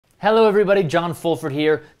Hello everybody, John Fulford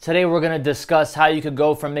here. Today we're going to discuss how you could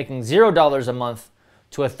go from making $0 a month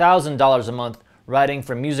to $1,000 a month writing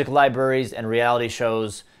for music libraries and reality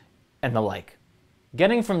shows and the like.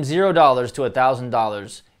 Getting from $0 to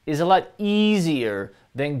 $1,000 is a lot easier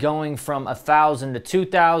than going from $1,000 to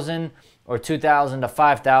 $2,000 or $2,000 to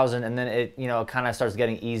 $5,000, and then it kind of starts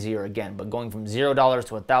getting easier again. But going from $0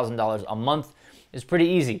 to $1,000 a month is pretty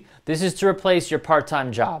easy. This is to replace your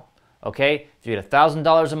part-time job. Okay, if you get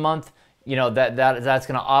 $1,000 a month, that's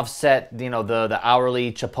going to offset the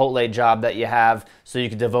hourly Chipotle job that you have, so you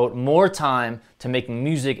can devote more time to making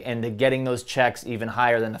music and to getting those checks even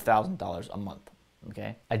higher than $1,000 a month.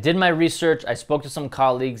 Okay, I did my research. I spoke to some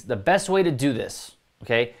colleagues. The best way to do this,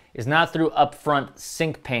 okay, is not through upfront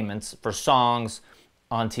sync payments for songs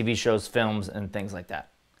on TV shows, films, and things like that.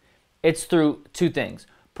 It's through two things: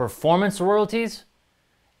 performance royalties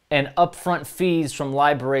and upfront fees from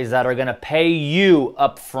libraries that are going to pay you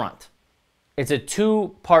upfront. It's a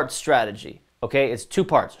two-part strategy, okay? It's two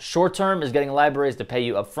parts. Short term is getting libraries to pay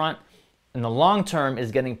you upfront, and the long term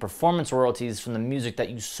is getting performance royalties from the music that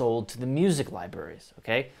you sold to the music libraries,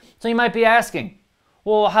 okay? So you might be asking,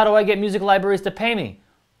 well, how do I get music libraries to pay me?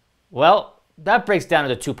 Well, that breaks down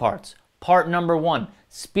into two parts. Part number one,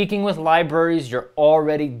 speaking with libraries you're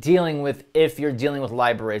already dealing with, if you're dealing with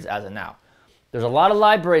libraries as of now. There's a lot of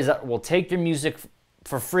libraries that will take your music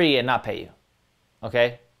for free and not pay you,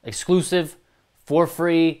 okay? Exclusive, for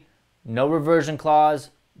free, no reversion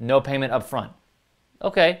clause, no payment up front.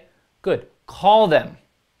 Okay, good. Call them.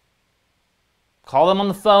 Call them on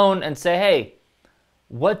the phone and say, hey,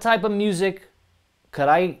 what type of music could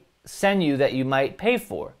I send you that you might pay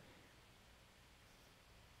for?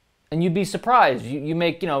 And you'd be surprised. You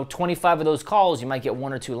make 25 of those calls, you might get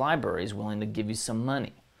one or two libraries willing to give you some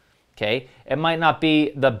money. Okay, it might not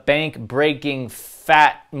be the bank-breaking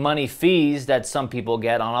fat money fees that some people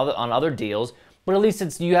get on other deals, but at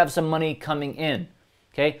least you have some money coming in.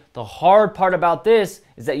 Okay, the hard part about this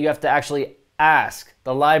is that you have to actually ask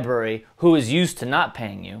the library, who is used to not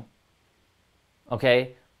paying you,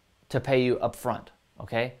 okay, to pay you up front.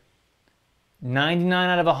 Okay, 99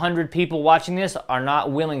 out of 100 people watching this are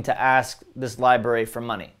not willing to ask this library for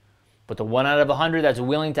money, but the 1 out of 100 that's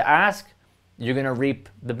willing to ask, you're going to reap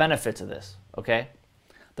the benefits of this, okay?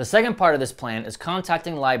 The second part of this plan is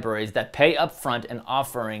contacting libraries that pay up front and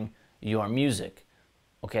offering your music,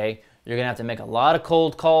 okay? You're going to have to make a lot of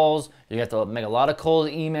cold calls. You're going to have to make a lot of cold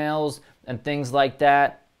emails and things like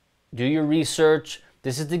that. Do your research.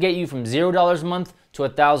 This is to get you from $0 a month to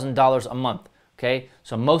 $1,000 a month, okay?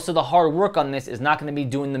 So most of the hard work on this is not going to be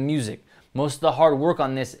doing the music. Most of the hard work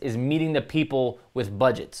on this is meeting the people with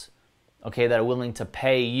budgets, okay, that are willing to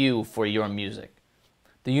pay you for your music.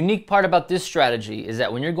 The unique part about this strategy is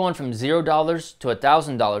that when you're going from $0 to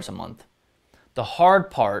 $1,000 a month, the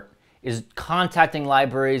hard part is contacting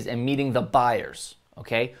libraries and meeting the buyers,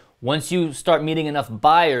 okay? Once you start meeting enough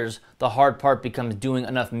buyers, the hard part becomes doing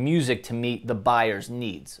enough music to meet the buyers'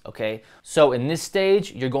 needs, okay? So in this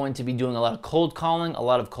stage, you're going to be doing a lot of cold calling, a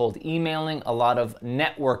lot of cold emailing, a lot of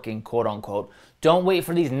networking, quote unquote. Don't wait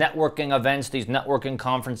for these networking events, these networking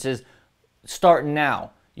conferences. Start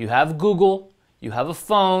now. You have Google, you have a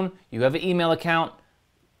phone, you have an email account.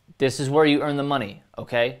 This is where you earn the money,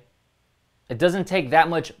 okay? It doesn't take that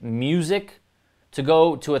much music to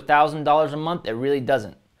go to $1,000 a month. It really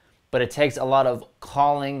doesn't. But it takes a lot of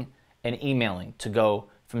calling and emailing to go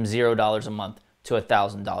from $0 a month to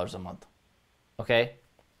 $1,000 a month, okay?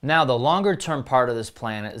 Now, the longer term part of this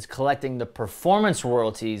plan is collecting the performance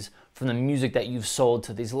royalties from the music that you've sold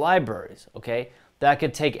to these libraries, okay? That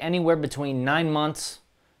could take anywhere between 9 months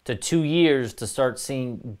to 2 years to start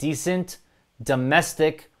seeing decent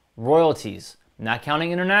domestic royalties, not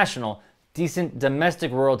counting international, decent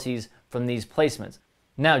domestic royalties from these placements.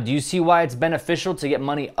 Now, do you see why it's beneficial to get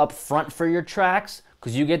money up front for your tracks?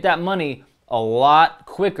 Because you get that money a lot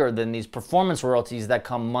quicker than these performance royalties that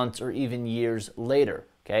come months or even years later,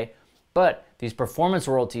 okay? But these performance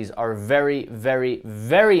royalties are very, very,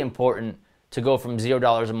 very important to go from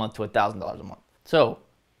 $0 a month to $1,000 a month. So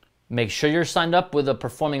make sure you're signed up with a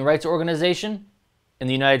performing rights organization. In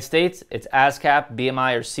the United States, it's ASCAP,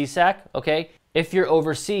 BMI, or SESAC, okay? If you're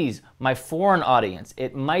overseas, my foreign audience,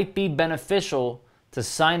 it might be beneficial to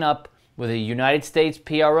sign up with a United States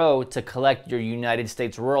PRO to collect your United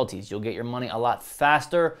States royalties. You'll get your money a lot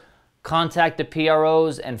faster. Contact the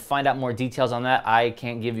PROs and find out more details on that. I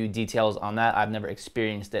can't give you details on that. I've never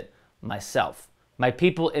experienced it myself. My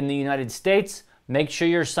people in the United States, make sure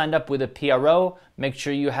you're signed up with a PRO. Make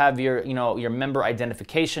sure you have your member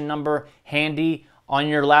identification number handy on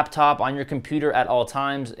your laptop, on your computer at all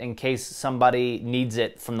times in case somebody needs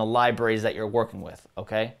it from the libraries that you're working with,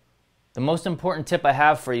 okay? The most important tip I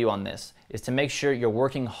have for you on this is to make sure you're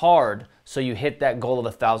working hard so you hit that goal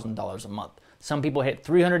of $1,000 a month. Some people hit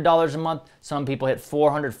 $300 a month, some people hit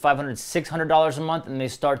 $400, $500, $600 a month, and they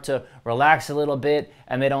start to relax a little bit,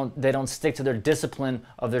 and they don't stick to their discipline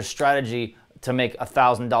of their strategy to make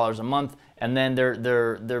 $1,000 a month, and then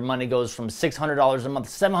their money goes from $600 a month,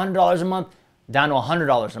 $700 a month, down to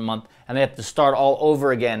 $100 a month, and they have to start all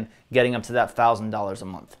over again, getting up to that $1,000 a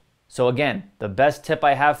month. So again, the best tip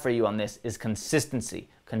I have for you on this is consistency.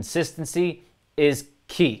 Consistency is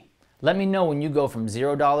key. Let me know when you go from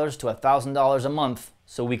 $0 to $1,000 a month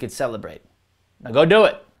so we could celebrate. Now go do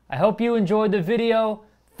it. I hope you enjoyed the video.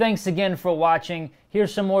 Thanks again for watching.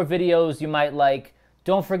 Here's some more videos you might like.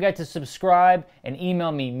 Don't forget to subscribe and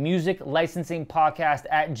email me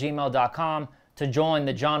musiclicensingpodcast@gmail.com to join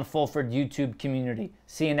the John Fulford YouTube community.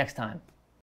 See you next time.